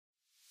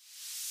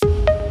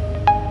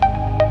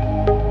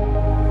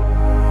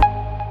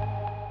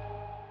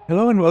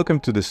Hello and welcome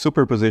to the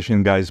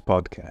Superposition Guys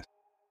podcast.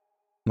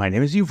 My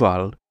name is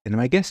Yuval, and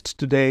my guests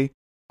today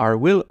are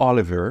Will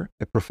Oliver,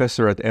 a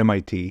professor at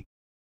MIT,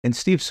 and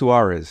Steve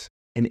Suarez,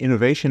 an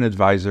innovation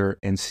advisor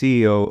and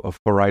CEO of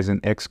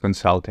HorizonX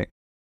Consulting.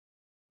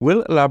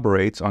 Will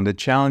elaborates on the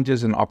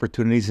challenges and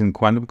opportunities in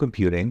quantum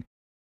computing,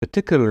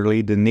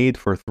 particularly the need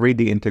for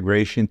 3D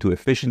integration to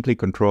efficiently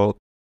control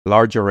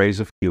large arrays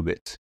of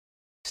qubits.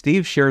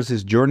 Steve shares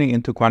his journey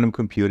into quantum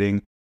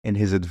computing and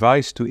his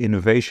advice to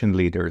innovation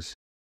leaders.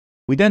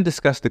 We then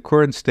discuss the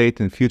current state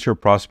and future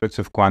prospects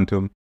of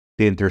quantum,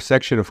 the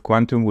intersection of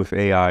quantum with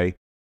AI,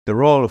 the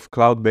role of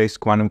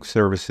cloud-based quantum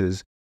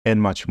services, and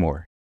much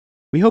more.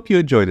 We hope you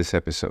enjoy this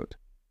episode.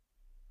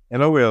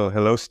 Hello, Will.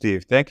 Hello,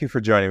 Steve. Thank you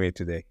for joining me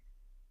today.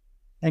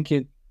 Thank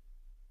you.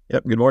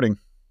 Yep, good morning.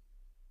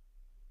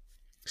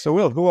 So,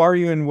 Will, who are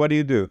you and what do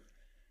you do?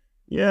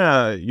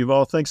 Yeah,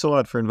 Yuval, thanks a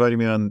lot for inviting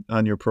me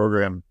on your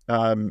program.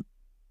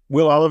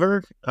 Will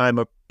Oliver, I'm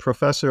a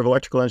professor of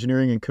electrical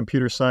engineering and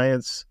computer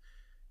science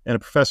and a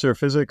professor of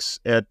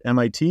physics at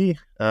MIT.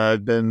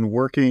 I've been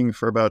working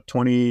for about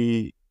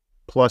 20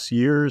 plus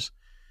years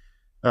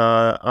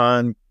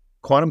on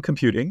quantum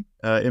computing,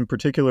 in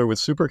particular with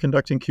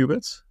superconducting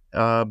qubits,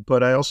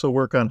 but I also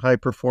work on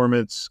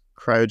high-performance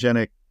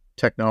cryogenic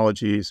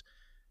technologies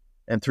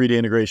and 3D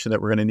integration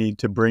that we're going to need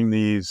to bring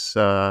these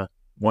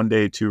one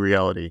day to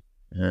reality,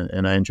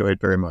 and I enjoy it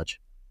very much.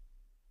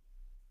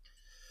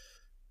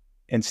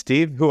 And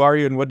Steve, who are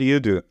you and what do you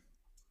do?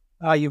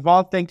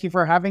 Yuval, thank you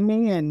for having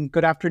me, and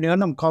good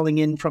afternoon. I'm calling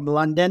in from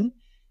London.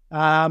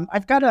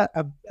 I've got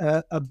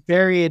a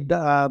varied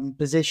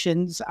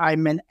positions.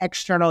 I'm an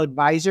external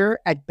advisor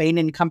at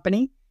Bain &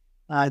 Company,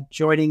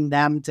 joining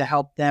them to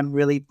help them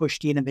really push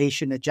the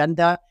innovation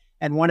agenda.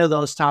 And one of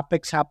those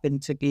topics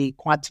happened to be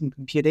quantum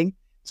computing.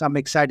 So I'm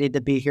excited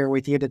to be here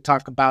with you to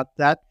talk about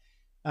that.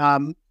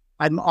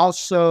 I'm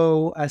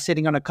also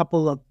sitting on a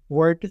couple of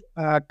board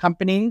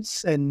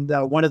companies, and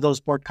one of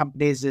those board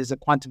companies is a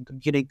quantum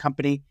computing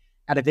company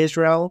out of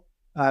Israel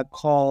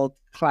called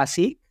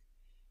Classic.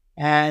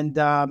 And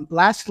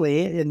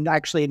lastly, and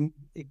actually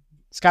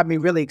it's got me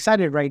really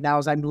excited right now,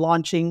 is I'm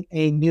launching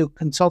a new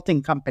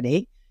consulting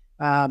company.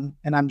 And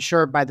I'm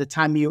sure by the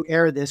time you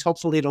air this,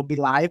 hopefully it'll be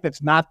live.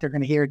 If not, they're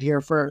going to hear it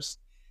here first.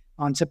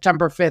 On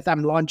September 5th,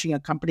 I'm launching a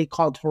company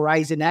called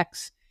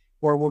HorizonX,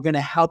 where we're going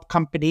to help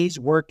companies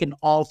work in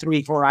all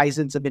three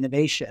horizons of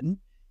innovation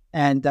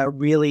and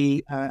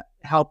really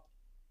help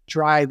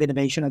drive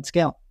innovation at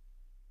scale.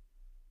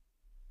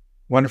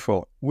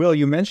 Wonderful. Will,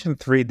 you mentioned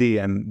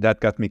 3D, and that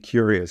got me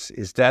curious.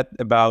 Is that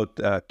about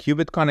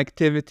qubit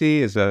connectivity?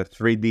 Is a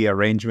 3D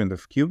arrangement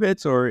of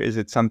qubits, or is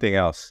it something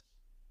else?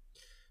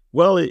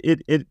 Well,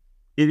 it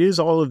is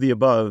all of the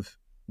above,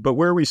 but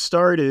where we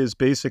start is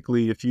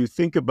basically if you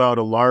think about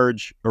a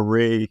large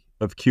array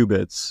of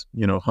qubits,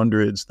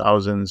 hundreds,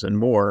 thousands, and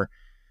more,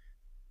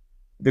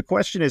 the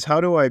question is,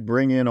 how do I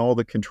bring in all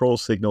the control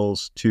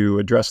signals to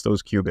address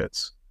those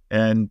qubits?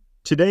 And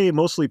today,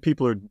 mostly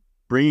people are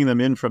bringing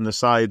them in from the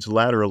sides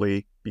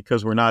laterally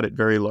because we're not at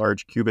very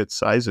large qubit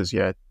sizes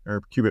yet,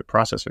 or qubit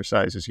processor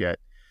sizes yet.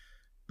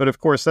 But of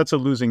course, that's a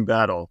losing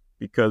battle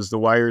because the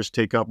wires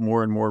take up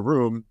more and more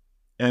room,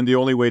 and the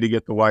only way to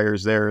get the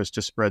wires there is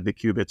to spread the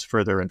qubits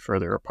further and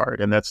further apart,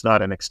 and that's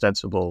not an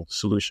extensible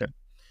solution.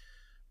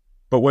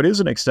 But what is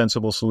an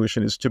extensible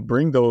solution is to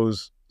bring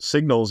those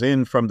signals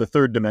in from the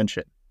third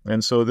dimension.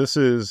 And so this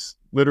is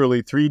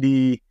literally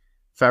 3D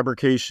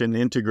fabrication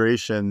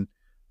integration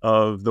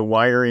of the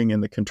wiring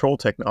and the control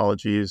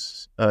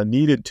technologies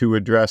needed to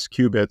address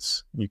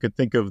qubits. You could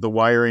think of the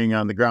wiring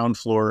on the ground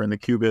floor and the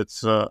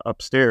qubits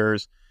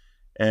upstairs,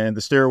 and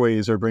the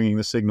stairways are bringing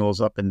the signals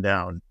up and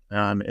down.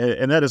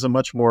 And that is a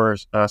much more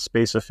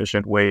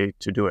space-efficient way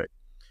to do it.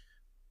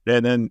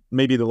 And then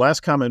maybe the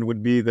last comment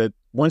would be that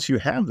once you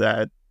have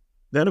that,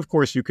 then of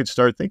course you could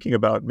start thinking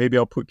about maybe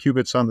I'll put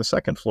qubits on the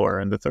second floor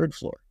and the third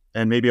floor.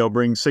 And maybe I'll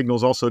bring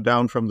signals also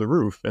down from the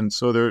roof. And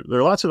so there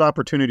are lots of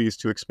opportunities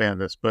to expand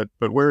this, but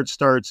where it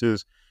starts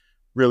is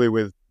really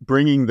with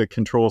bringing the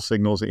control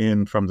signals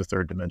in from the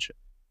third dimension.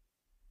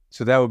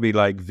 So that would be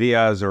like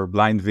vias or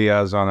blind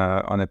vias on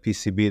a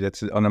PCB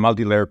that's on a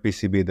multi-layer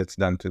PCB that's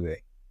done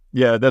today.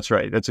 Yeah, that's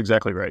right. That's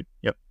exactly right.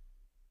 Yep.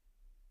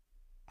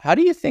 How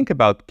do you think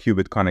about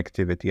qubit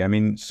connectivity? I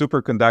mean,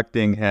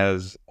 superconducting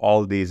has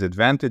all these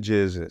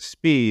advantages,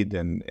 speed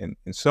and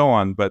so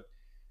on, but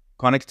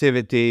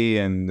connectivity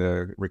and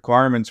the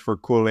requirements for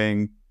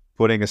cooling,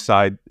 putting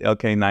aside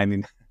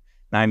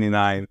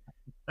LK99,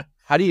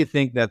 how do you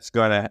think that's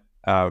going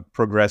to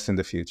progress in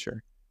the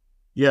future?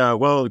 Yeah,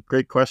 well,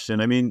 great question.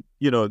 I mean,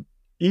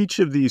 each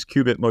of these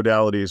qubit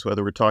modalities,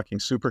 whether we're talking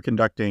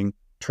superconducting,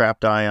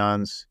 trapped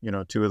ions,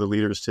 two of the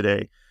leaders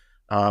today,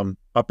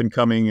 up and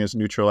coming as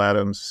neutral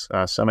atoms,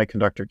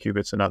 semiconductor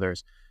qubits and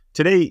others.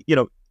 Today,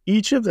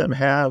 each of them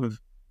have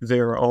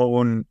their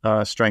own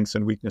strengths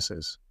and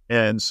weaknesses.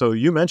 And so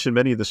you mentioned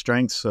many of the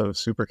strengths of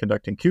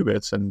superconducting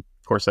qubits, and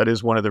of course that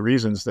is one of the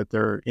reasons that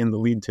they're in the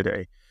lead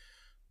today.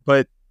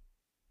 But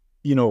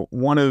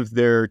one of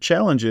their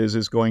challenges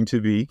is going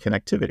to be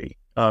connectivity.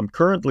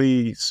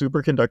 Currently,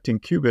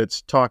 superconducting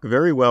qubits talk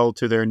very well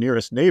to their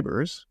nearest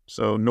neighbors,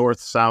 so north,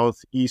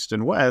 south, east,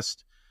 and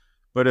west.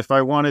 But if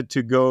I wanted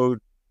to go,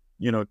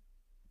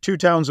 2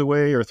 towns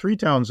away or 3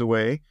 towns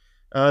away,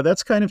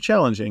 that's kind of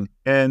challenging.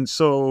 And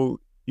so,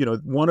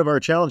 one of our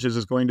challenges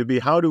is going to be,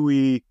 how do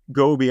we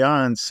go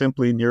beyond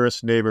simply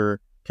nearest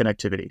neighbor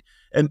connectivity?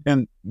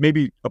 And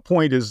maybe a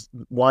point is,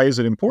 why is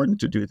it important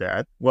to do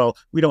that? Well,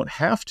 we don't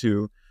have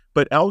to,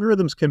 but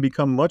algorithms can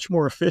become much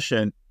more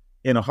efficient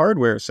in a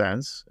hardware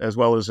sense, as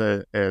well as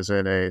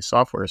in a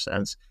software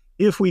sense,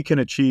 if we can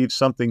achieve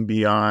something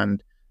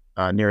beyond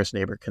nearest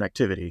neighbor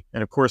connectivity.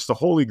 And of course, the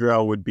holy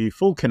grail would be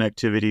full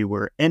connectivity,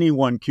 where any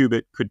one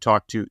qubit could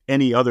talk to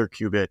any other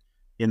qubit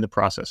in the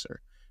processor.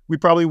 We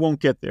probably won't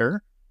get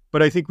there,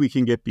 but I think we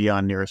can get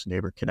beyond nearest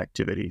neighbor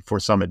connectivity for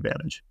some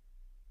advantage.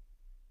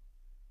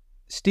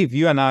 Steve,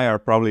 you and I are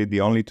probably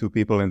the only two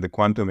people in the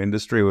quantum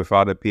industry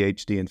without a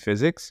PhD in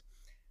physics.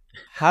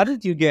 How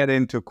did you get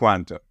into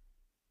quantum?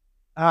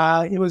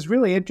 It was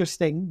really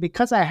interesting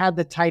because I had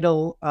the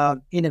title of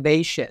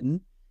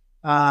innovation.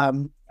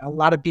 A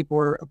lot of people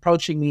were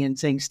approaching me and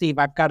saying, Steve,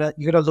 you got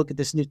to look at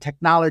this new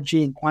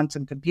technology in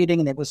quantum computing.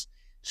 And it was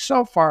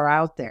so far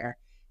out there.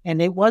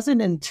 And it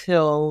wasn't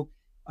until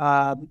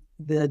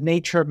the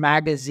Nature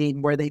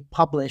magazine, where they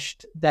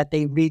published that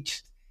they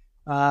reached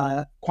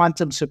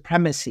quantum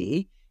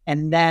supremacy.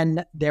 And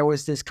then there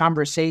was this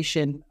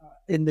conversation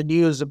in the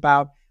news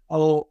about,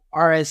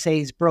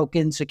 RSA's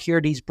broken,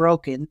 security's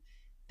broken.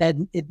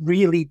 Then it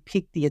really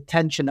piqued the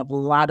attention of a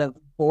lot of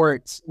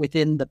boards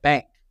within the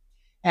bank.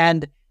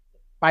 And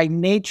by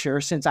nature,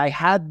 since I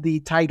had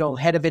the title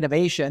head of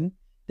innovation,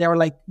 they were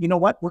like, you know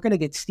what? We're going to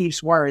get Steve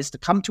Suarez to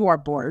come to our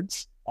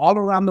boards all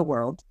around the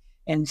world.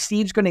 And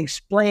Steve's going to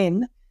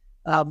explain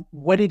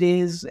what it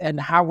is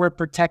and how we're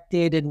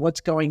protected and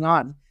what's going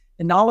on.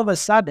 And all of a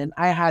sudden,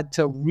 I had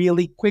to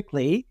really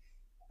quickly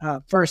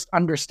first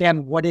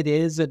understand what it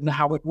is and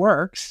how it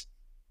works,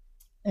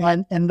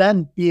 and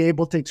then be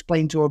able to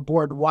explain to a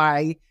board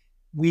why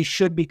we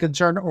should be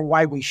concerned or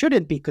why we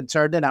shouldn't be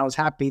concerned. And I was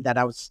happy that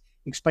I was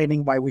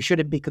explaining why we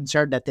shouldn't be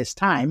concerned at this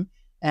time,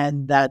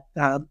 and that,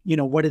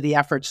 what are the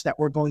efforts that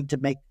we're going to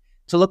make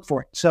to look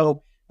for it.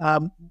 So,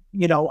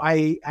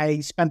 I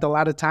spent a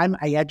lot of time,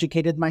 I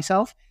educated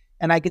myself,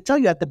 and I could tell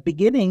you at the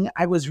beginning,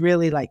 I was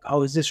really like,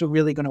 is this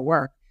really going to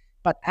work?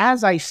 But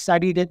as I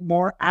studied it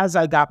more, as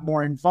I got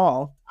more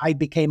involved, I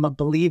became a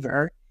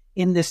believer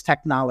in this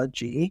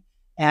technology,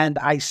 and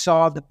I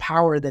saw the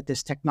power that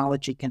this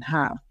technology can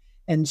have.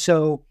 And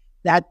so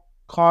that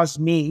caused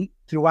me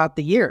throughout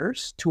the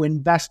years to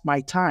invest my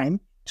time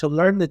to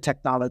learn the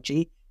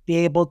technology, be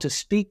able to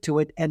speak to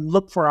it, and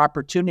look for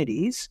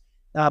opportunities,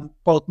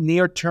 both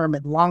near term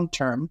and long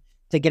term,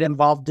 to get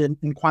involved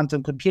in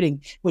quantum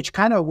computing, which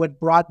kind of what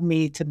brought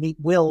me to meet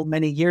Will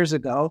many years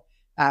ago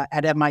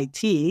at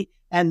MIT.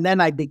 And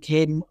then I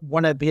became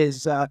one of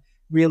his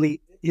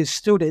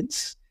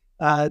students,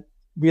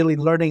 really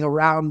learning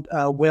around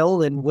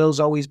Will, and Will's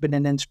always been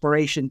an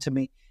inspiration to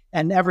me.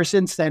 And ever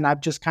since then,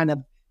 I've just kind of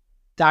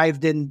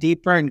dived in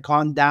deeper and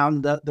gone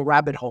down the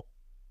rabbit hole.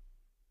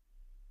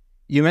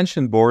 You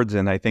mentioned boards,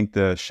 and I think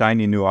the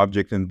shiny new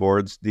object in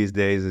boards these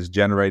days is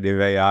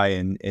generative AI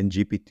and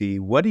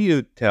GPT. What do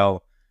you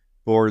tell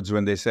boards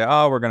when they say,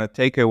 we're going to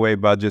take away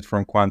budget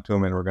from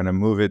quantum and we're going to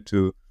move it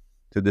to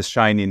this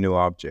shiny new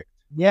object?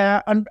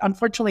 Yeah,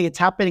 unfortunately, it's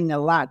happening a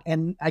lot.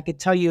 And I could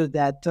tell you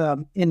that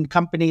in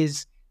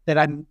companies that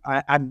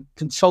I'm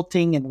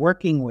consulting and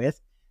working with,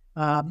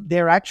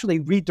 they're actually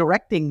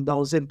redirecting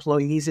those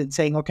employees and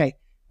saying, okay,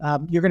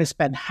 you're going to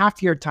spend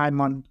half your time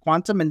on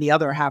quantum and the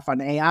other half on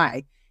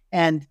AI.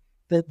 And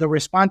the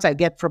response I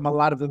get from a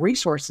lot of the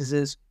resources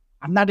is,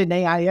 I'm not an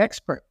AI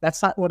expert.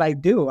 That's not what I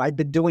do. I've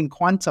been doing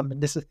quantum.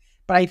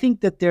 But I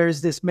think that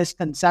there's this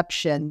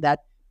misconception that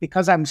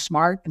because I'm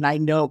smart and I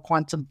know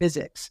quantum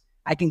physics,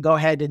 I can go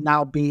ahead and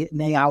now be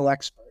an AI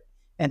expert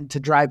and to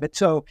drive it.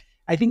 So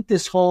I think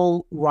this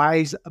whole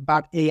rise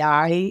about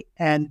AI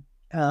and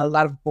a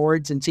lot of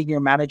boards and senior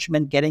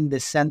management getting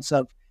this sense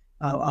of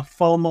a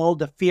FOMO,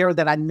 the fear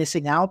that I'm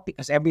missing out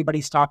because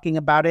everybody's talking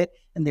about it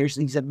and there's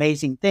these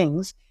amazing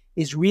things,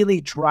 is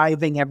really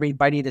driving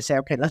everybody to say,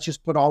 okay, let's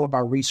just put all of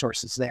our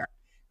resources there.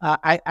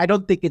 I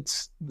don't think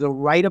it's the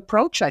right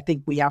approach. I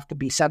think we have to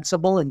be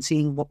sensible in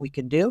seeing what we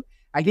can do.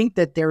 I think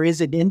that there is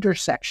an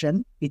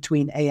intersection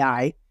between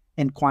AI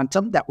and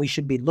quantum that we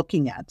should be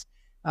looking at.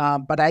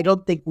 But I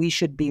don't think we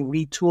should be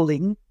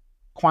retooling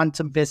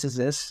quantum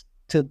physicists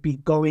to be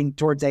going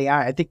towards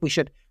AI. I think we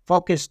should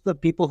focus the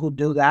people who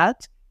do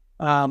that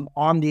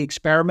on the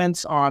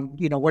experiments, on,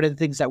 what are the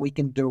things that we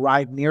can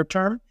derive near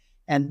term.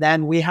 And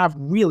then we have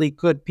really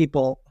good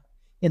people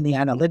in the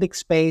analytics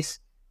space,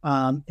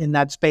 in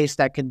that space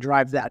that can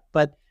drive that.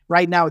 But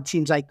right now it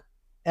seems like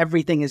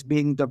everything is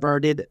being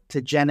diverted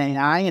to Gen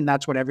AI, and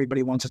that's what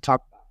everybody wants to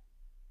talk about.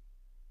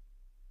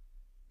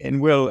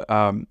 And Will,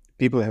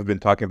 people have been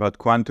talking about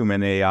quantum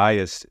and AI,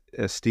 as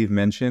Steve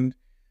mentioned,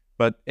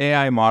 but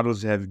AI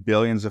models have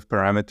billions of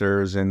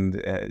parameters, and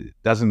it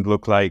doesn't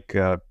look like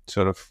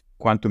sort of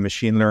quantum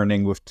machine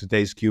learning with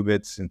today's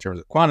qubits in terms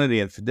of quantity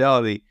and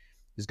fidelity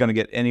is going to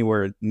get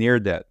anywhere near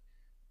that.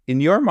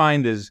 In your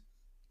mind, is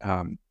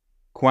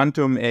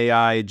quantum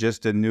AI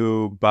just a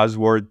new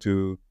buzzword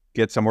to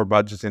get some more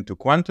budgets into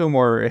quantum,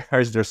 or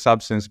is there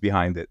substance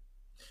behind it?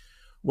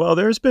 Well,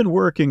 there's been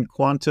work in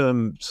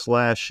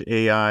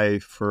quantum/AI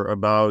for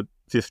about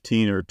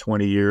 15 or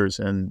 20 years.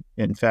 And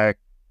in fact,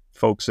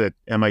 folks at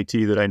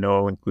MIT that I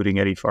know, including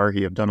Eddie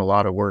Farhi, have done a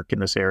lot of work in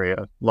this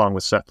area, along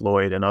with Seth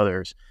Lloyd and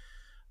others.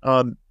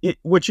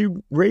 What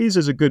you raise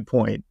is a good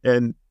point.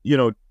 And,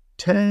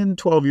 10,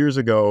 12 years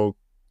ago,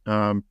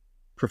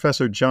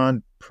 Professor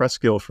John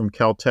Preskill from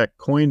Caltech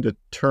coined a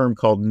term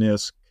called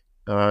NISQ,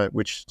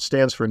 which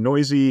stands for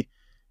Noisy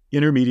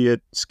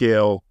Intermediate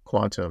Scale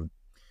Quantum.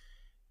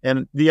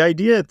 And the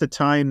idea at the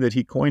time that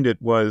he coined it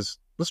was,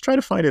 let's try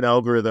to find an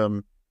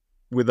algorithm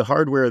with the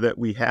hardware that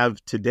we have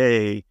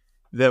today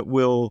that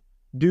will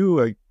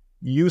do a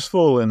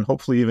useful and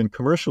hopefully even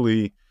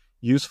commercially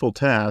useful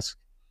task,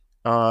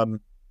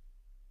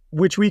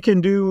 which we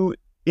can do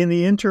in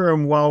the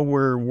interim while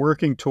we're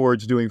working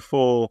towards doing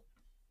full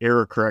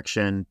error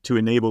correction to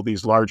enable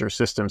these larger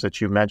systems that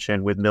you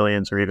mentioned with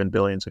millions or even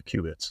billions of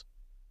qubits.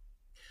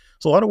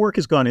 So a lot of work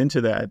has gone into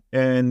that,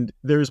 and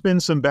there's been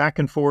some back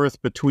and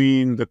forth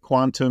between the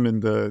quantum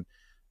and the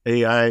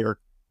AI or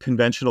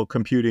conventional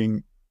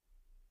computing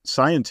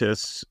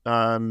scientists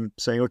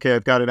saying, okay,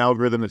 I've got an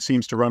algorithm that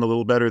seems to run a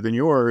little better than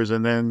yours,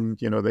 and then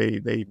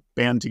they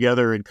band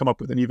together and come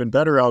up with an even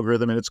better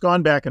algorithm, and it's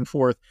gone back and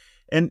forth,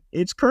 and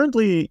it's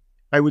currently,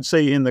 I would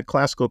say, in the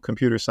classical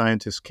computer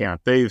scientist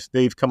camp.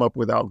 They've come up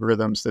with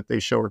algorithms that they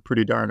show are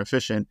pretty darn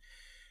efficient,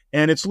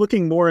 and it's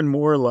looking more and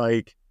more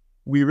like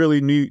we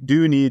really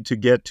do need to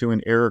get to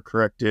an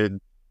error-corrected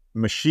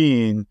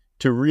machine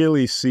to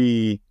really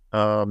see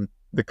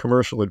the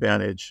commercial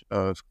advantage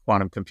of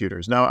quantum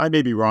computers. Now, I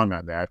may be wrong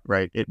on that,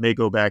 right? It may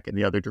go back in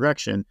the other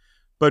direction,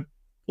 but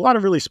a lot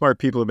of really smart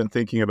people have been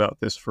thinking about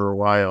this for a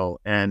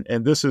while, and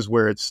this is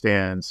where it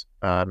stands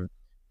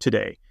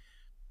today.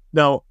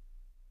 Now,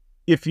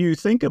 if you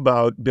think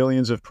about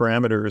billions of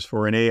parameters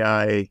for an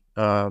AI,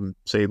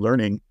 say,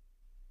 learning,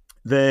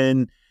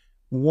 then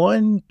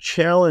one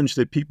challenge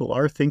that people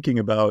are thinking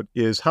about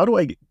is, how do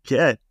I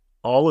get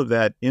all of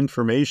that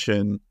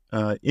information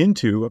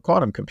into a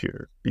quantum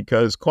computer?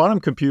 Because quantum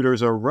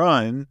computers are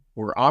run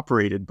or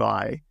operated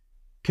by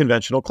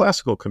conventional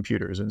classical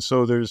computers. And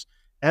so there's,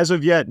 as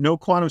of yet, no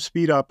quantum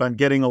speed up on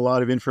getting a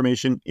lot of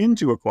information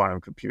into a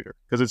quantum computer,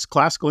 because it's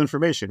classical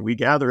information. We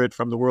gather it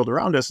from the world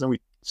around us and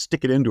we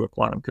stick it into a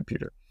quantum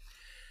computer.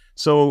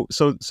 So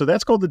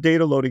that's called the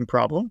data loading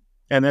problem.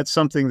 And that's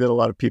something that a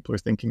lot of people are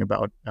thinking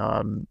about,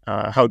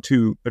 how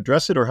to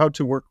address it or how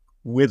to work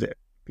with it,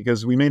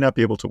 because we may not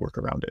be able to work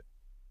around it.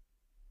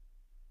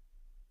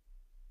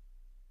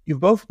 You've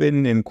both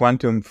been in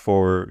quantum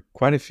for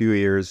quite a few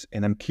years,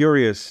 and I'm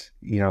curious,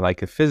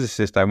 like a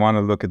physicist, I want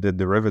to look at the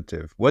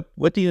derivative.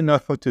 What do you know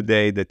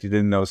today that you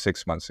didn't know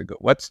 6 months ago?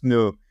 What's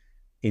new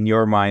in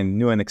your mind,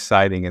 new and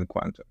exciting in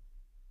quantum?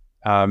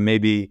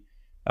 Maybe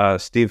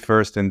Steve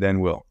first and then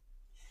Will.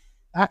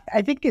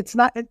 I think it's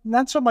not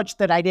so much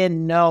that I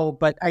didn't know,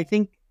 but I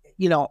think,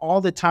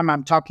 all the time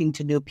I'm talking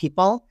to new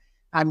people,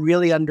 I'm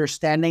really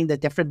understanding the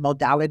different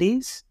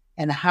modalities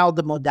and how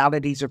the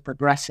modalities are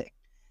progressing.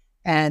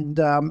 And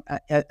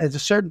at a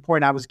certain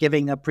point, I was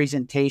giving a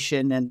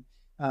presentation, and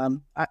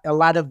a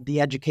lot of the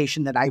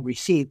education that I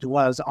received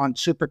was on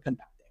superconducting.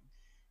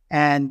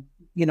 And,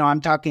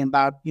 I'm talking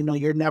about,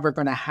 you're never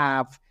going to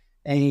have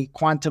a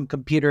quantum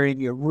computer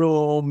in your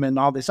room and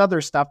all this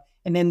other stuff.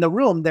 And in the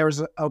room, there's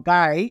a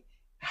guy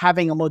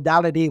having a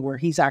modality where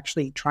he's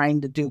actually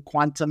trying to do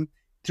quantum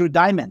through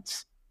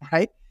diamonds,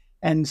 right?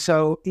 And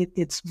so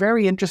it's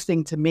very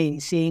interesting to me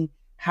seeing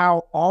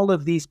how all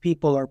of these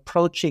people are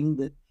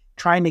approaching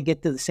trying to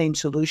get to the same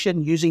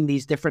solution using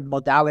these different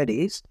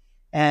modalities,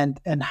 and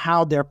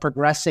how they're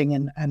progressing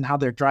and how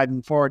they're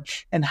driving forward,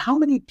 and how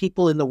many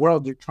people in the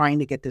world are trying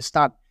to get this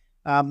done.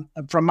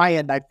 From my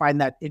end, I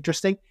find that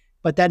interesting,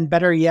 but then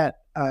better yet,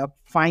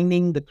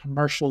 finding the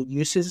commercial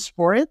uses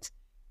for it.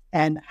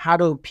 And how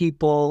do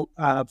people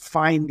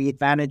find the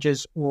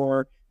advantages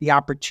or the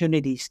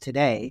opportunities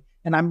today?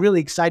 And I'm really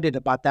excited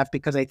about that,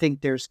 because I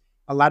think there's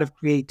a lot of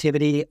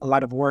creativity, a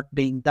lot of work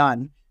being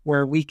done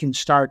where we can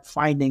start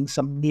finding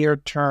some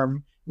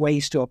near-term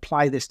ways to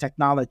apply this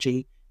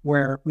technology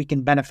where we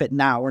can benefit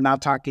now. We're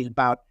not talking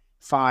about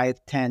 5,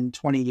 10,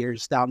 20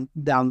 years down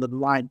the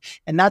line.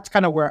 And that's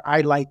kind of where I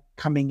like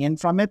coming in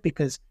from it,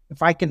 because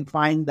if I can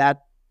find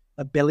that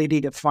ability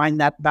to find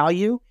that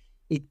value,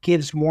 it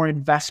gives more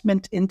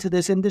investment into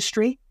this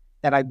industry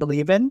that I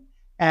believe in,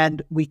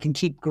 and we can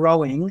keep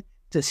growing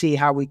to see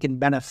how we can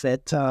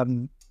benefit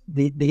the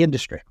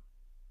industry.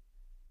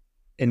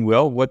 And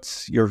Will,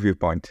 what's your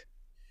viewpoint?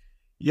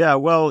 Yeah,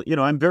 well,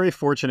 I'm very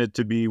fortunate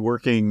to be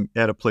working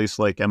at a place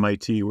like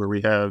MIT, where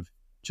we have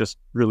just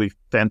really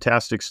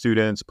fantastic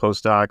students,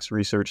 postdocs,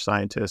 research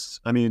scientists.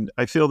 I mean,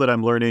 I feel that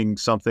I'm learning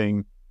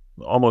something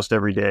almost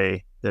every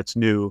day that's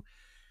new.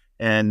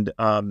 And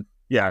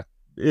yeah,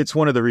 it's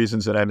one of the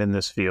reasons that I'm in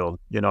this field.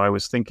 I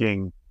was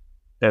thinking,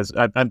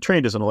 I'm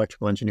trained as an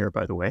electrical engineer,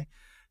 by the way.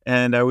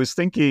 And I was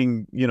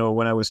thinking,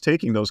 when I was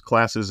taking those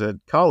classes at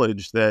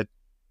college that,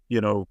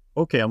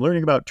 okay, I'm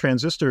learning about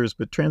transistors,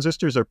 but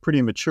transistors are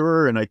pretty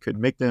mature and I could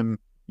make them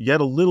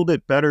yet a little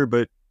bit better.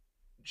 But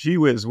gee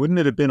whiz, wouldn't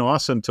it have been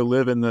awesome to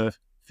live in the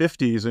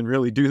 50s and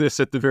really do this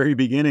at the very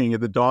beginning,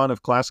 at the dawn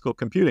of classical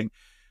computing?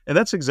 And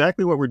that's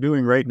exactly what we're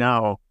doing right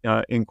now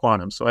in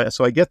quantum. So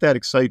I get that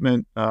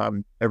excitement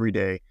every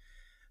day.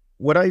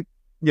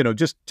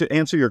 Just to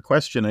answer your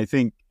question, I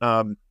think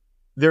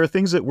there are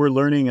things that we're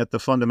learning at the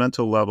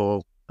fundamental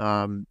level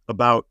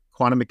about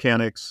quantum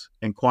mechanics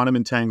and quantum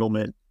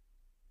entanglement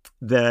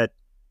that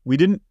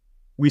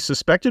we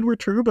suspected were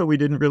true, but we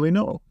didn't really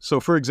know. So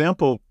for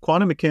example,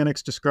 quantum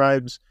mechanics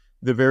describes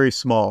the very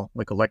small,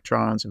 like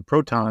electrons and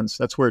protons.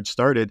 That's where it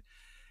started.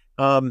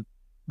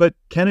 But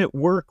can it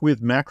work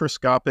with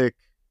macroscopic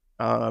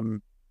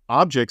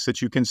objects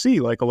that you can see,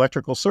 like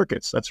electrical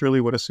circuits? That's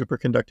really what a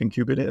superconducting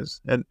qubit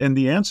is. And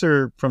the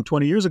answer from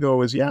 20 years ago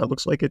was, yeah, it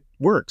looks like it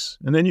works.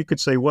 And then you could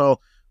say,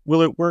 well,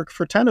 will it work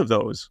for 10 of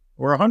those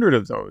or 100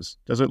 of those?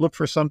 Does it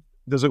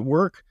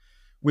work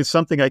with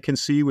something I can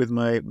see with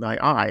my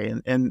eye?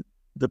 And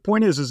the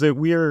point is that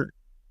we are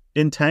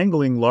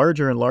entangling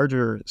larger and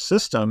larger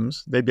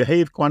systems. They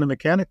behave quantum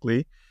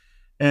mechanically.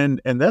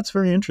 And that's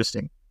very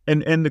interesting.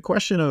 And the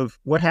question of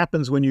what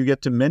happens when you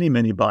get to many,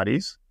 many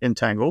bodies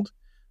entangled,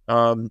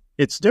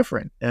 it's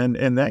different.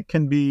 And that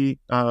can be,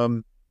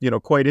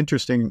 quite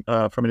interesting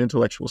from an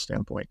intellectual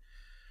standpoint.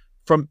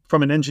 From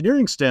an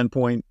engineering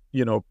standpoint,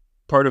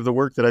 part of the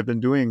work that I've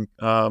been doing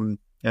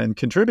and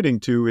contributing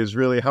to is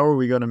really how are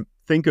we going to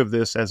think of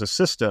this as a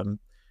system,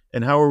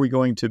 and how are we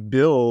going to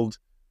build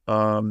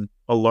a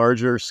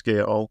larger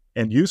scale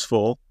and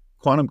useful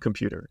quantum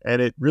computer?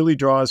 And it really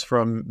draws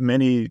from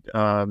many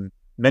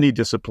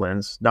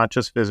disciplines, not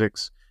just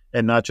physics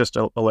and not just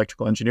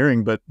electrical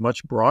engineering, but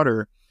much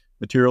broader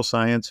material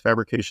science,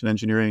 fabrication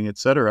engineering, et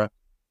cetera,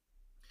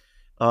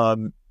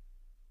 to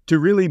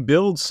really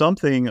build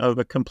something of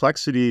a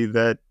complexity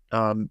that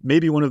may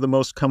be one of the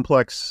most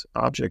complex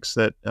objects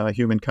that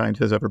humankind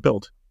has ever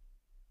built.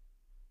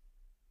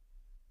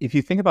 If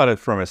you think about it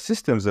from a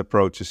systems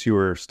approach, as you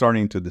were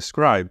starting to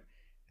describe,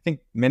 I think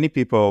many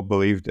people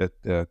believe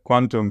that the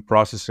quantum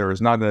processor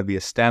is not going to be a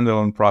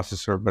standalone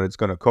processor, but it's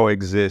going to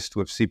coexist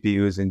with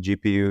CPUs and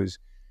GPUs,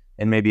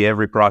 and maybe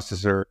every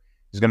processor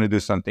is going to do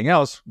something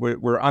else.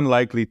 We're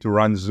unlikely to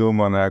run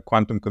Zoom on a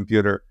quantum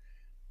computer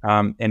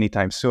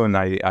anytime soon,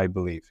 I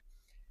believe.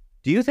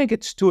 Do you think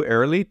it's too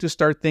early to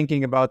start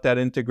thinking about that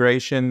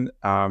integration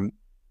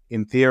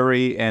in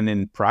theory and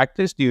in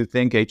practice? Do you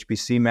think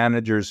HPC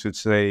managers should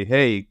say,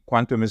 hey,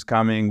 quantum is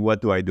coming,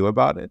 what do I do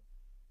about it?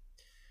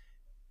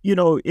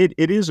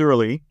 It is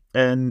early,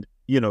 and,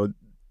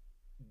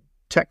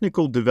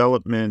 technical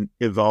development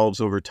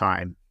evolves over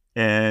time.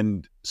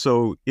 And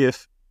so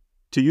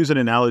to use an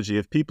analogy,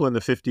 if people in the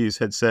 50s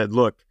had said,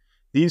 look,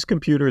 these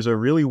computers are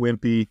really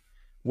wimpy,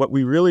 what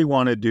we really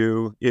want to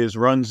do is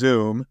run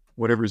Zoom,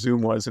 whatever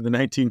Zoom was in the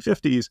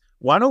 1950s,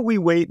 why don't we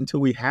wait until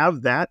we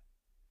have that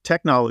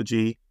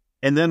technology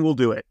and then we'll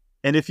do it?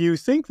 And if you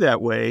think that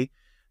way,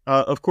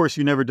 of course,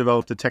 you never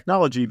develop the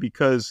technology,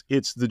 because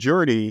it's the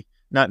journey,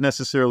 not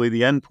necessarily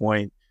the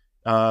endpoint,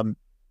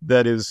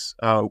 that is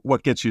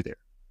what gets you there.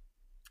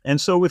 And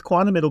so with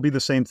quantum, it'll be the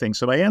same thing.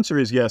 So my answer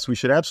is yes, we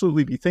should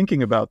absolutely be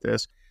thinking about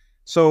this.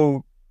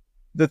 So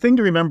the thing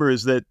to remember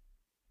is that,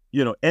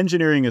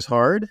 engineering is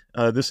hard.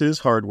 This is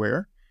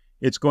hardware.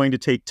 It's going to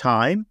take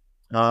time.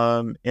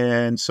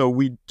 And so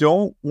we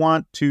don't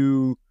want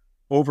to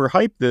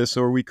overhype this,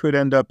 or we could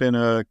end up in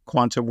a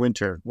quantum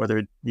winter,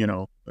 whether,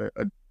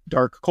 a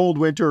dark, cold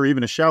winter or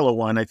even a shallow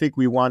one. I think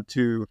we want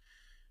to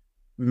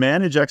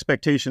manage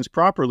expectations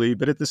properly,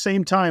 but at the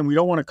same time, we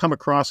don't want to come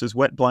across as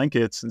wet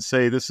blankets and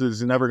say this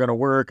is never going to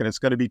work and it's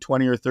going to be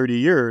 20 or 30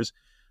 years,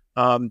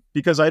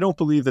 because I don't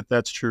believe that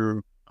that's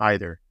true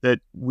either, that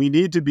we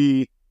need to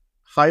be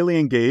highly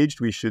engaged.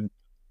 We should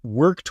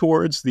work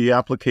towards the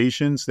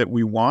applications that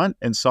we want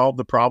and solve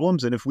the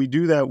problems. And if we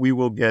do that, we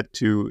will get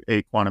to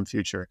a quantum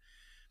future.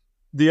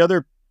 The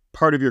other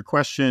part of your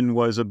question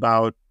was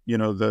about,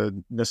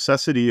 the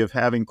necessity of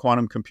having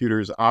quantum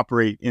computers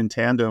operate in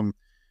tandem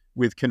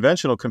with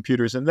conventional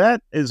computers. And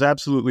that is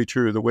absolutely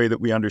true, the way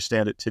that we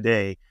understand it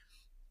today.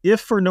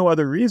 If for no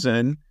other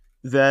reason,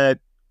 that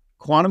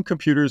quantum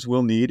computers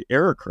will need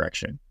error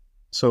correction.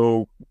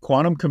 So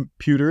quantum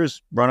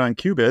computers run on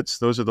qubits.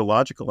 Those are the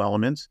logical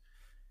elements.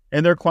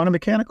 And they're quantum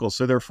mechanical,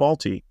 so they're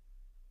faulty.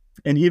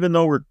 And even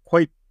though we're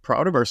quite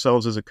proud of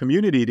ourselves as a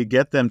community to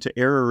get them to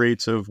error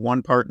rates of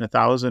 1 part in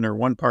 1,000 or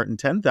 1 part in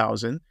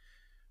 10,000,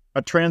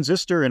 a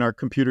transistor in our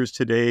computers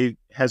today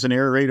has an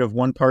error rate of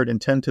 1 part in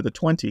 10 to the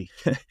 20.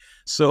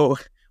 So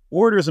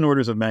orders and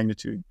orders of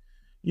magnitude.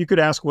 You could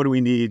ask, what do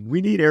we need?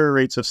 We need error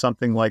rates of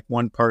something like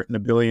 1 part in a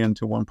billion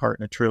to 1 part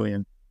in a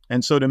trillion.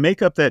 And so to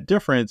make up that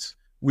difference,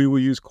 we will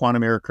use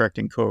quantum error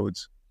correcting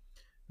codes.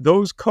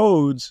 Those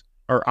codes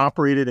are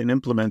operated and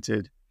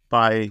implemented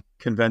by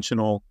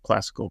conventional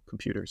classical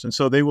computers. And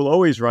so they will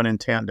always run in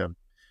tandem.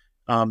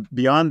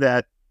 Beyond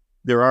that,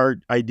 there are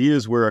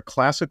ideas where a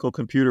classical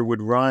computer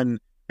would run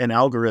an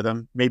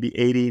algorithm, maybe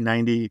 80,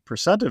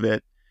 90% of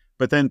it,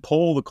 but then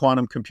poll the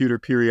quantum computer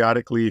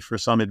periodically for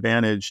some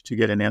advantage to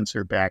get an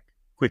answer back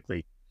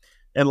quickly.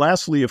 And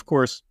lastly, of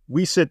course,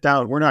 we sit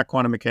down, we're not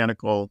quantum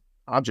mechanical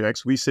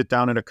objects. We sit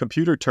down at a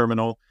computer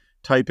terminal,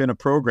 type in a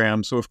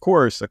program. So of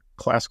course, a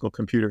classical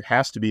computer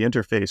has to be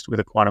interfaced with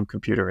a quantum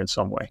computer in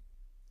some way.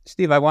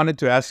 Steve, I wanted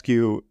to ask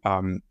you,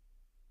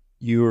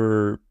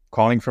 you're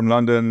calling from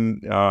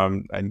London.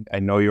 I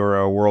know you're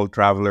a world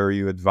traveler.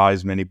 You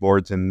advise many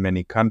boards in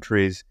many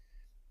countries.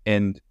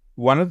 And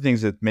one of the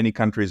things that many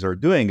countries are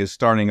doing is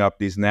starting up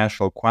these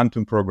national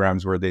quantum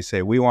programs where they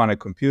say, we want a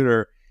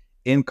computer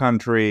in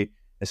country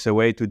as a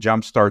way to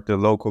jumpstart the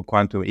local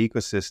quantum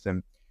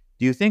ecosystem.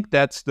 Do you think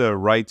that's the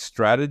right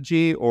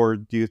strategy, or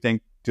do you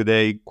think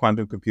today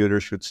quantum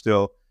computers should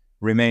still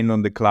remain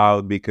on the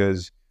cloud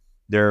because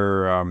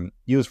their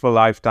useful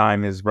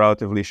lifetime is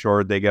relatively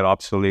short, they get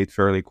obsolete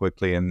fairly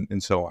quickly,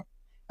 and so on?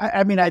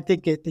 I mean, I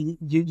think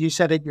you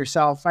said it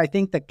yourself. I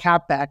think the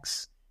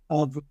CapEx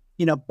of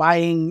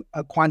buying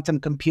a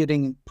quantum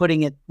computing and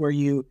putting it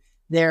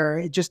where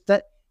it just,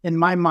 that in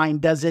my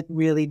mind, doesn't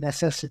really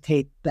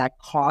necessitate that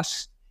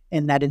cost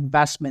and that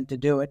investment to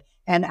do it.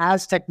 And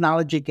as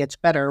technology gets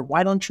better,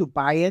 why don't you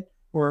buy it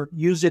or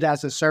use it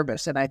as a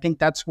service? And I think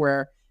that's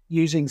where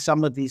using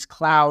some of these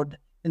cloud,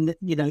 and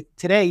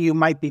today you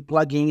might be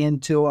plugging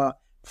into a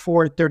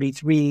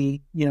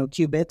 433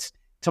 qubits.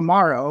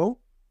 Tomorrow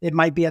it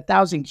might be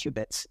 1,000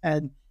 qubits.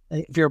 And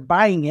if you're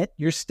buying it,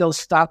 you're still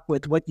stuck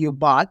with what you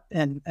bought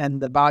and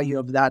the value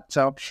of that.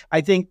 So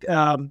I think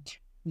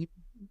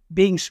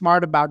being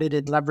smart about it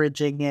and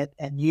leveraging it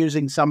and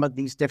using some of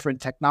these different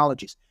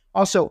technologies.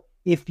 Also,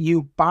 if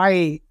you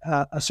buy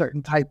a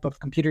certain type of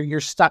computer, you're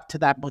stuck to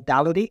that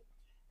modality.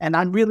 And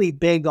I'm really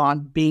big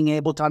on being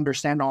able to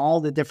understand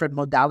all the different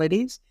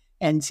modalities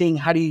and seeing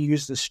how do you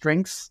use the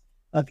strengths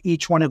of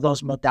each one of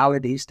those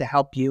modalities to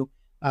help you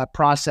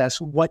process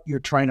what you're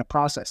trying to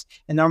process.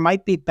 And there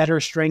might be better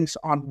strengths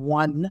on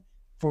one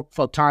for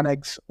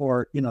photonics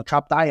or,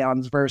 trapped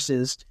ions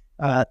versus,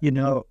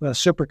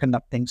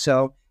 superconducting.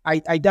 So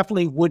I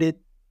definitely wouldn't,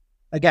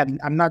 again,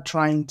 I'm not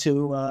trying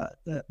to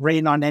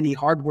rain on any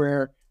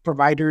hardware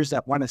providers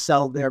that want to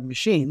sell their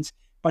machines.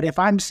 But if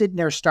I'm sitting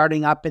there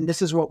starting up, and this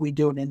is what we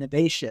do in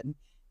innovation,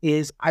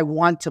 is I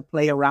want to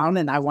play around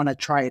and I want to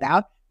try it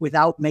out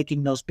without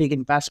making those big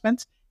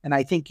investments. And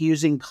I think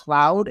using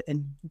cloud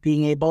and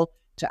being able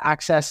to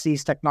access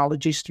these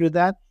technologies through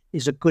that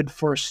is a good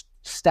first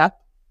step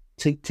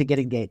to get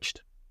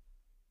engaged.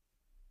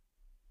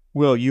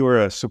 Well, you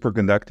are a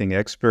superconducting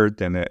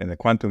expert and a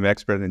quantum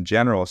expert in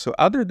general. So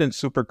other than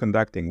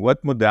superconducting,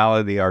 what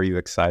modality are you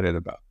excited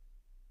about?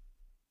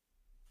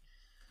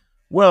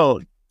 Well,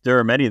 there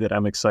are many that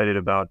I'm excited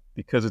about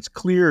because it's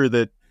clear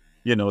that,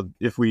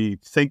 if we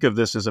think of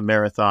this as a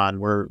marathon,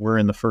 we're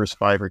in the first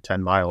 5 or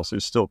 10 miles.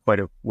 There's still quite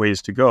a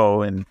ways to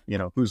go. And,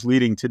 who's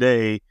leading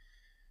today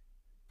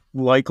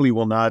likely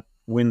will not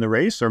win the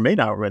race or may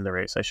not win the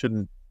race. I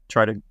shouldn't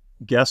try to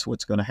guess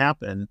what's going to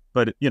happen.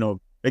 But,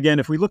 again,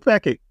 if we look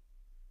back at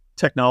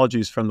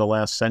technologies from the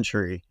last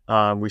century,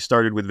 we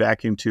started with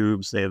vacuum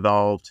tubes. They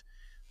evolved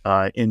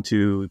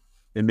into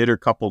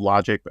emitter-coupled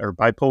logic or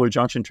bipolar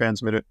junction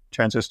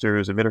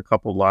transistors,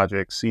 emitter-coupled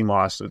logic,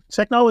 CMOS. So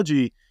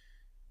technology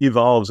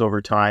evolves over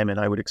time, and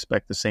I would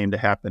expect the same to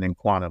happen in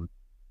quantum.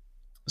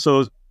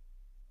 So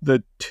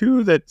the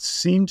two that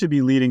seem to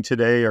be leading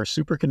today are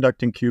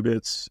superconducting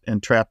qubits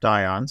and trapped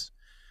ions.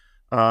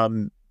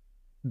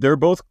 They're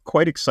both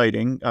quite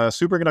exciting.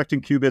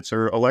 Superconducting qubits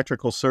are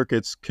electrical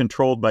circuits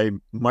controlled by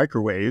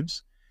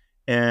microwaves,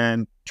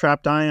 and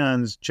trapped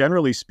ions,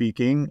 generally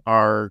speaking,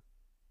 are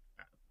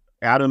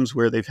atoms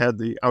where they've had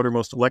the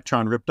outermost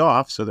electron ripped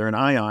off, so they're an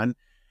ion,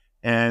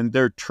 and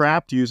they're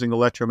trapped using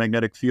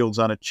electromagnetic fields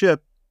on a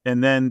chip,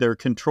 and then they're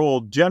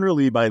controlled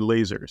generally by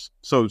lasers.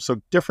 So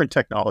different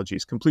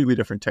technologies, completely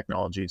different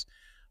technologies.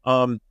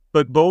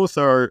 But both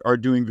are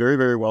doing very,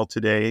 very well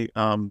today,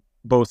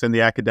 both in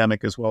the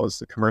academic as well as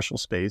the commercial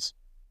space.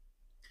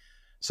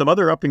 Some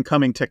other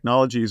up-and-coming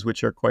technologies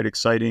which are quite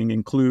exciting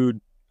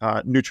include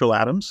neutral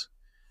atoms,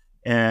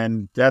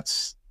 and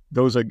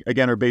those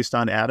are based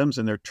on atoms,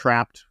 and they're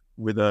trapped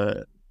with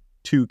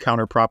two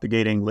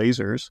counter-propagating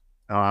lasers.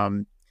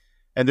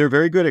 And they're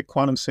very good at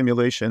quantum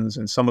simulations,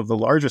 and some of the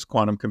largest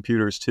quantum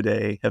computers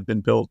today have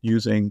been built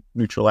using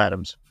neutral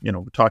atoms.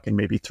 We're talking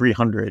maybe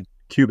 300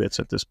 qubits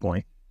at this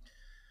point.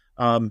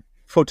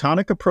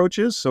 Photonic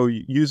approaches, so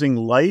using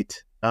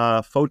light,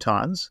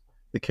 photons,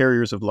 the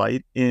carriers of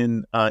light,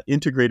 in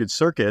integrated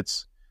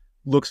circuits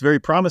looks very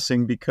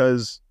promising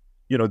because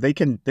they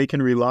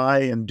can rely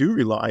and do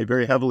rely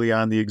very heavily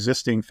on the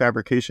existing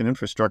fabrication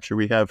infrastructure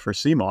we have for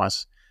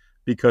CMOS,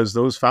 because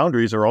those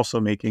foundries are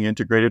also making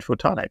integrated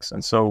photonics.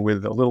 And so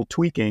with a little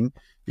tweaking,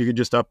 you can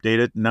just update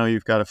it, and now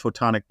you've got a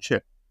photonic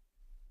chip.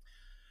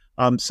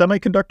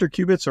 Semiconductor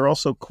qubits are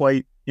also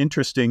quite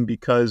interesting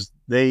because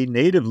they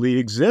natively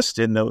exist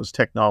in those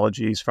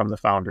technologies from the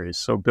foundries.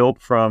 So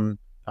built from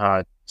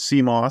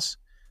CMOS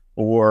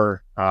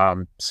or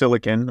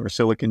silicon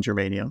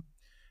germanium.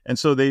 And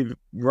so they've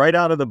right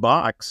out of the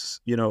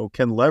box,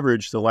 can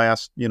leverage the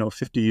last,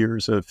 50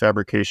 years of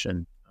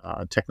fabrication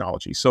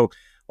technology. So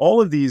all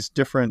of these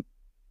different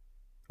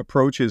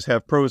approaches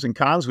have pros and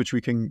cons, which we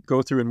can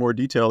go through in more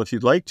detail if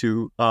you'd like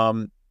to.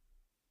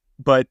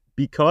 But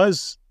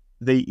because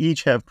they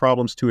each have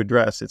problems to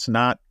address, it's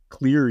not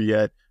clear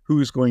yet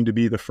who's going to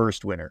be the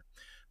first winner.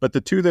 But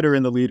the two that are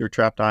in the lead are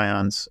trapped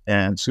ions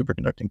and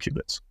superconducting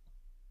qubits.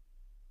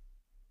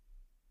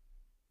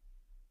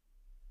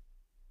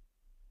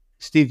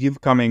 Steve,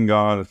 you've coming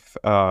off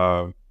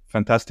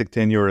fantastic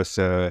tenure as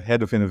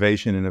head of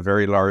innovation in a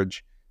very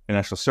large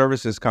financial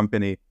services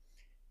company.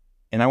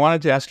 And I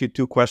wanted to ask you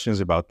two questions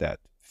about that.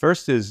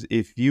 First is,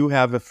 if you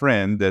have a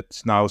friend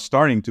that's now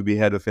starting to be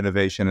head of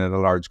innovation at a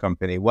large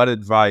company, what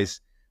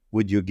advice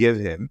would you give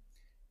him?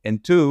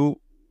 And two,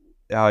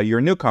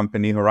 your new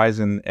company,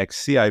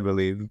 HorizonX, I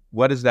believe,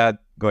 what is that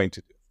going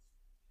to do?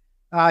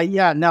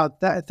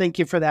 Thank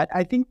you for that.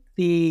 I think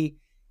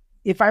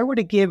if I were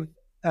to give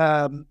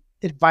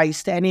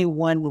advice to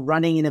anyone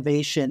running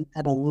innovation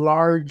at a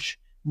large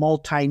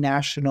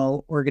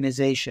multinational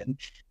organization,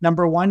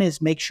 number one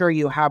is make sure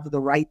you have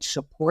the right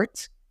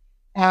support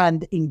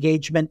and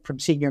engagement from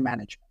senior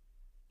management.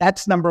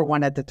 That's number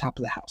one at the top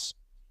of the house.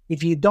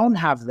 If you don't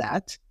have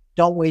that,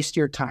 don't waste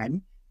your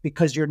time,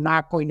 because you're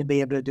not going to be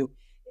able to do.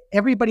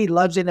 Everybody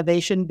loves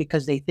innovation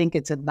because they think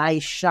it's a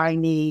nice,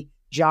 shiny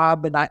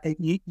job. And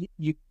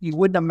you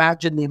wouldn't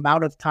imagine the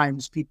amount of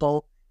times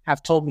people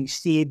have told me,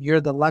 Steve,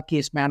 you're the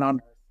luckiest man on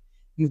earth.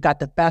 You've got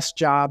the best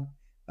job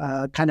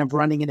kind of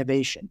running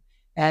innovation.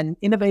 And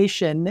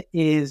innovation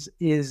is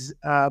it's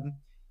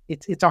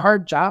a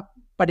hard job,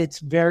 but it's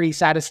very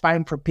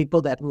satisfying for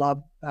people that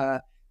love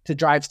to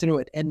drive through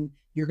it. And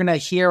you're going to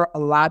hear a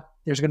lot.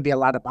 There's going to be a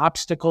lot of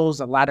obstacles,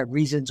 a lot of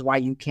reasons why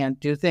you can't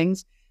do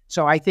things.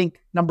 So I think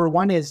number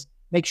one is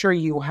make sure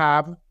you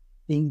have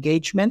the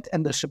engagement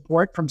and the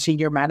support from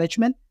senior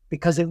management,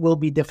 because it will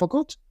be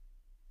difficult.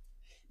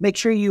 Make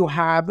sure you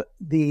have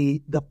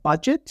the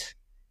budget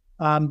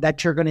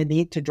that you're going to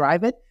need to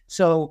drive it.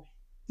 So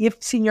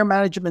if senior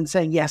management is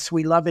saying, yes,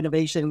 we love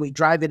innovation, we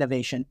drive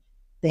innovation,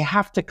 they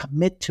have to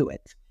commit to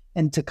it.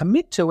 And to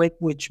commit to it,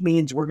 which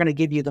means we're going to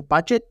give you the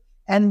budget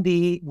and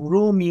the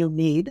room you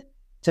need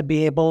to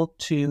be able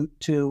to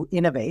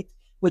innovate,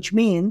 which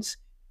means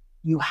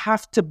you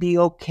have to be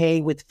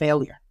okay with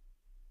failure.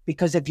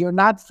 Because if you're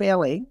not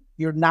failing,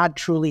 you're not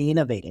truly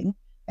innovating.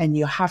 And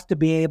you have to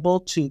be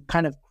able to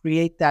kind of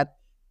create that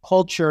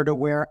culture to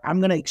where I'm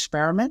going to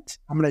experiment.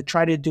 I'm going to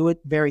try to do it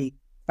very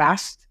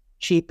fast,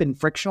 cheap, and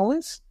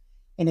frictionless.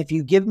 And if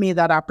you give me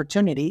that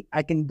opportunity,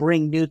 I can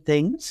bring new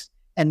things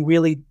and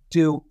really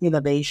do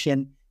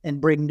innovation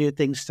and bring new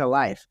things to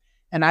life.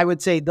 And I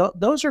would say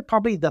those are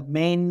probably the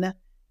main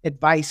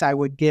advice I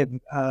would give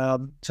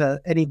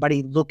to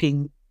anybody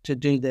looking to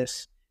do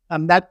this.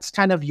 That's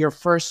kind of your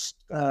first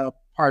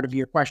part of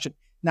your question.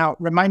 Now,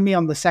 remind me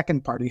on the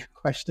second part of your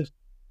question.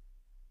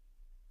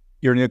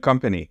 Your new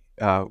company,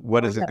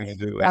 what is it going to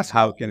do? And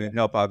how can it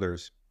help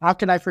others? How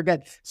can I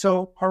forget?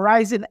 So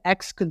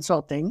HorizonX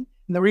Consulting,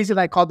 and the reason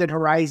I called it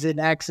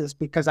HorizonX is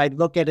because I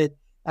look at it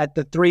at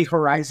the three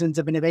horizons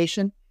of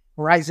innovation.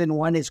 Horizon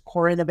 1 is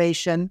core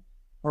innovation.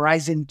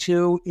 Horizon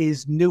 2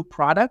 is new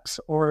products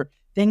or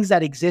things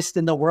that exist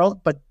in the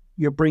world, but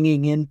you're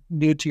bringing in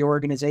new to your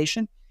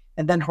organization.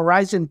 And then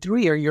Horizon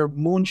 3 are your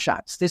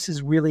moonshots. This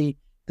is really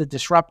the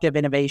disruptive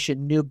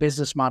innovation, new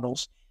business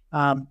models.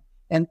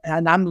 And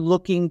I'm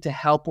looking to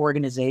help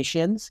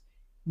organizations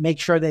make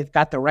sure they've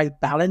got the right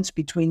balance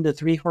between the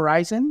three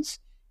horizons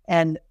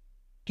and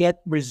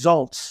get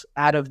results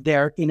out of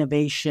their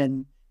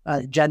innovation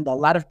agenda. A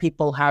lot of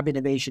people have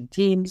innovation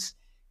teams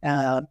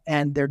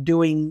and they're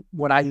doing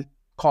what I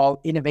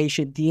call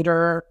innovation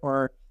theater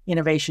or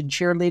innovation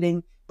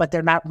cheerleading, but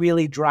they're not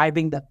really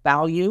driving the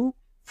value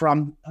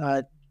from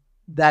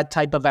that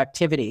type of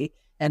activity.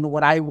 And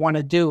what I want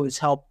to do is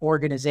help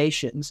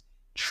organizations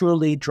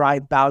truly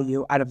drive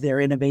value out of their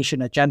innovation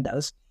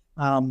agendas.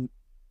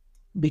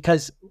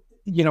 Because,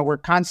 we're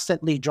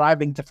constantly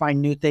driving to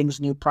find new things,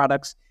 new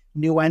products,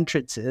 new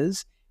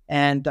entrances.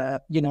 And,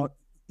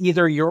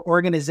 either your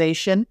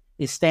organization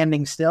is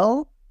standing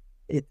still,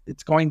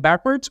 it's going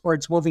backwards, or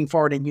it's moving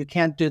forward. And you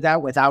can't do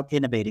that without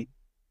innovating.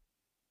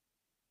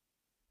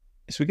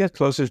 As we get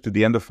closer to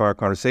the end of our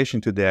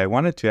conversation today, I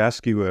wanted to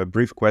ask you a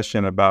brief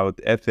question about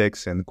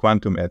ethics and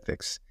quantum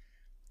ethics.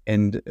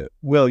 And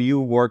Will,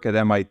 you work at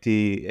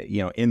MIT,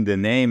 in the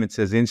name, it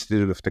says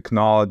Institute of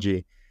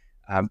Technology.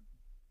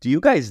 Do you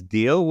guys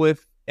deal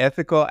with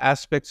ethical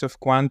aspects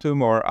of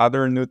quantum or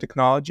other new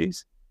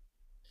technologies?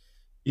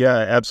 Yeah,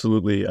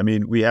 absolutely. I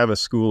mean, we have a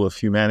school of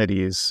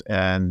humanities,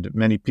 and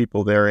many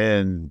people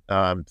therein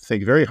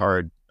think very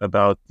hard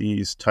about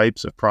these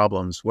types of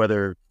problems,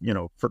 whether,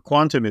 for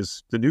quantum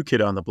is the new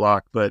kid on the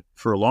block, but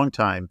for a long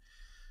time,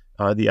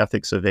 the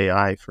ethics of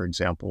AI, for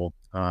example,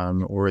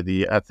 or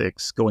the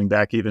ethics going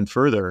back even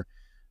further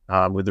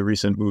with the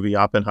recent movie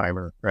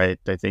Oppenheimer, right?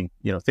 I think,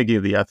 thinking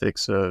of the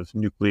ethics of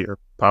nuclear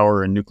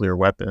power and nuclear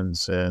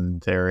weapons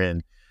and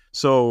therein.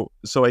 So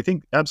I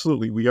think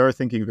absolutely we are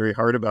thinking very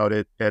hard about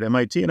it at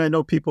MIT, and I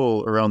know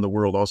people around the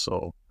world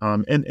also,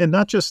 and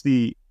not just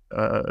the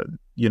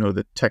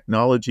the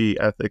technology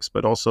ethics,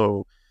 but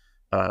also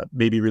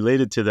maybe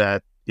related to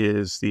that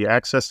is the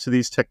access to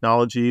these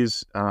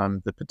technologies,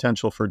 the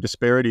potential for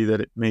disparity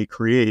that it may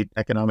create,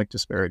 economic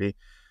disparity,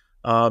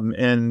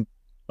 and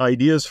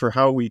ideas for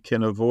how we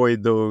can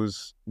avoid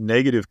those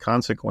negative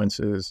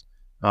consequences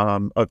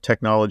of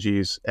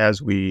technologies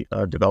as we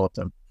develop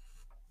them.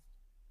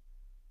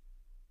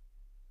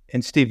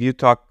 And Steve, you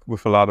talk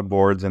with a lot of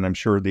boards, and I'm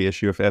sure the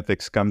issue of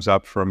ethics comes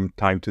up from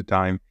time to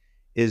time.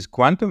 Is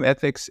quantum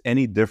ethics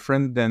any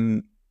different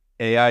than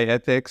AI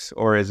ethics,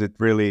 or is it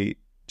really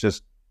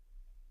just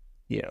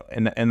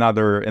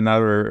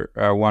another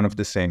one of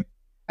the same?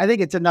 I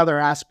think it's another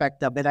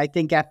aspect of it. I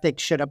think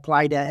ethics should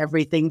apply to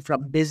everything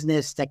from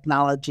business,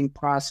 technology,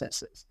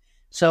 processes.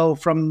 So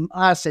from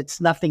us, it's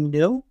nothing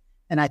new.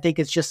 And I think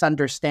it's just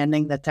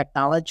understanding the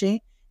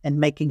technology and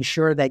making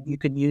sure that you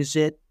can use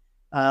it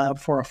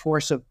for a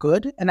force of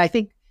good. And I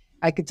think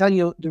I could tell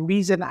you the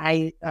reason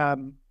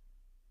I'm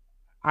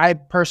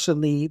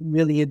personally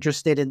really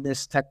interested in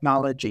this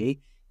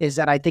technology is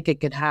that I think it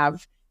could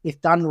have,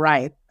 if done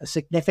right, a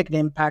significant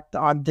impact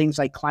on things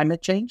like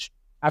climate change.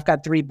 I've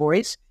got 3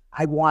 boys.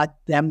 I want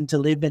them to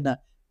live in a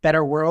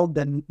better world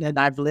than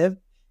I've lived.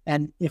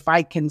 And if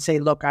I can say,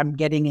 look, I'm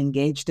getting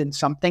engaged in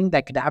something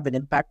that could have an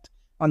impact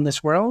on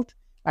this world,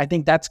 I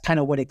think that's kind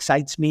of what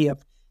excites me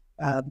of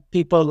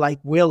people like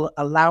Will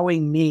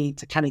allowing me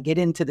to kind of get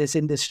into this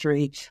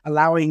industry,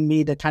 allowing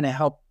me to kind of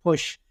help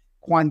push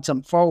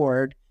quantum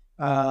forward.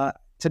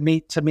 To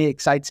me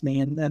excites me.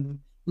 And then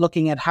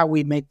looking at how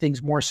we make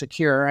things more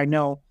secure. I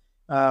know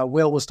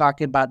Will was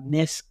talking about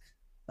NIST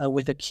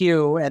with a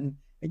Q, and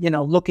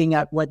looking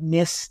at what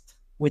NIST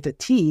with a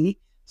T,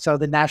 so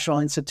the National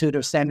Institute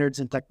of Standards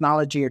and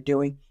Technology, are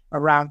doing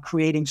around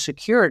creating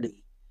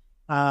security,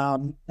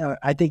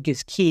 I think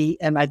is key.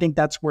 And I think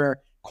that's where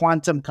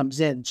quantum comes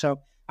in. So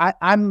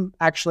I'm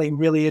actually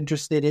really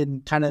interested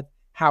in kind of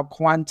how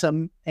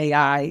quantum,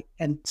 AI,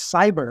 and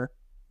cyber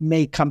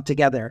may come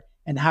together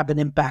and have an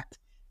impact,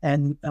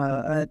 and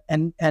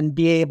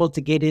be able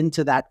to get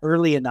into that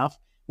early enough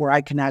where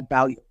I can add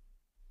value.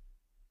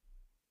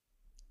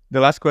 The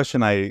last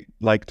question I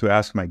like to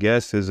ask my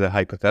guests is a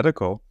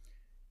hypothetical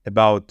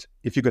about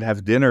if you could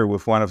have dinner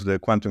with one of the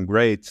quantum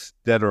greats,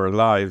 dead or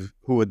alive,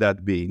 who would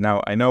that be?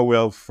 Now, I know,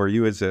 Will, for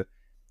you it's a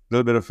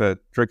little bit of a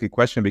tricky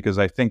question because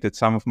I think that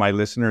some of my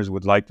listeners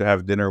would like to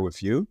have dinner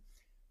with you.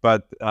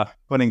 But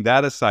putting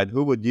that aside,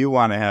 who would you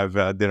want to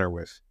have dinner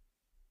with?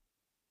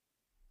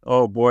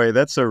 Oh boy,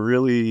 that's a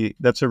really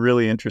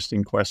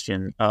interesting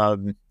question,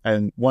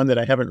 and one that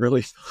I haven't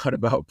really thought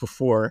about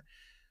before.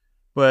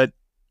 But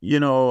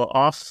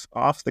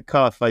off the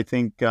cuff, I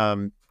think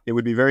it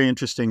would be very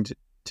interesting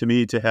to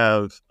me to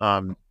have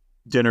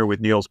dinner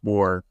with Niels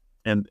Bohr,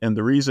 and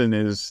the reason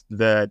is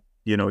that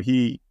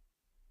he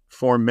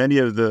formed many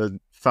of the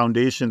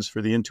foundations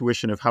for the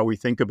intuition of how we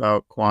think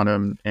about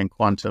quantum and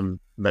quantum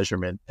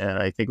measurement, and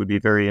I think it would be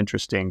very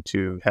interesting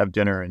to have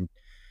dinner and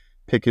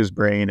pick his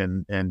brain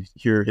and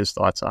hear his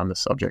thoughts on the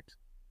subject.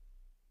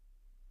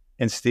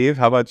 And Steve,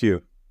 how about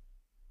you?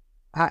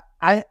 I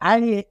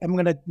am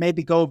going to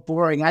maybe go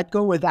boring. I'd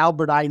go with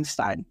Albert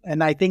Einstein.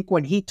 And I think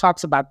when he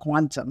talks about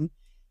quantum,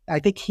 I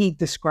think he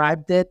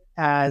described it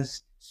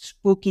as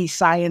spooky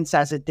science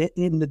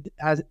in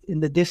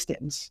the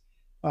distance,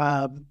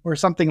 or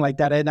something like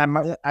that. And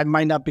I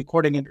might not be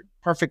quoting it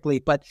perfectly,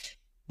 but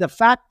the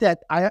fact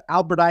that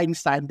Albert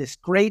Einstein, this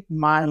great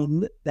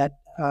mind that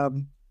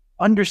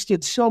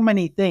understood so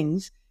many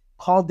things,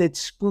 called it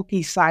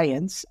spooky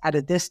science at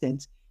a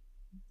distance.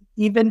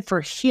 Even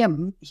for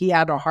him, he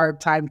had a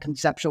hard time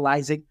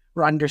conceptualizing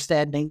or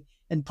understanding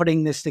and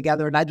putting this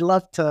together. And I'd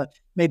love to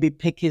maybe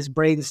pick his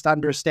brains to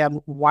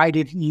understand why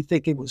did he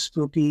think it was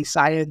spooky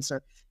science,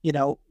 or,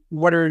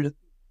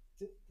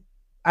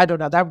 I don't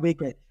know, that would be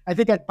great. I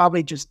think I'd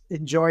probably just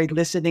enjoy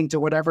listening to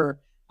whatever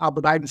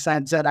Albert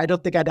Einstein said. I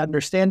don't think I'd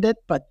understand it,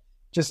 but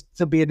just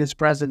to be in his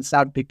presence,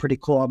 that would be pretty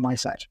cool on my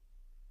side.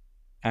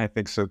 I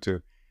think so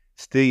too.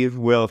 Steve,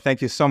 Will,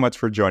 thank you so much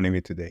for joining me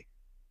today.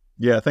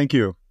 Yeah, thank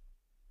you.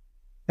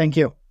 Thank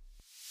you.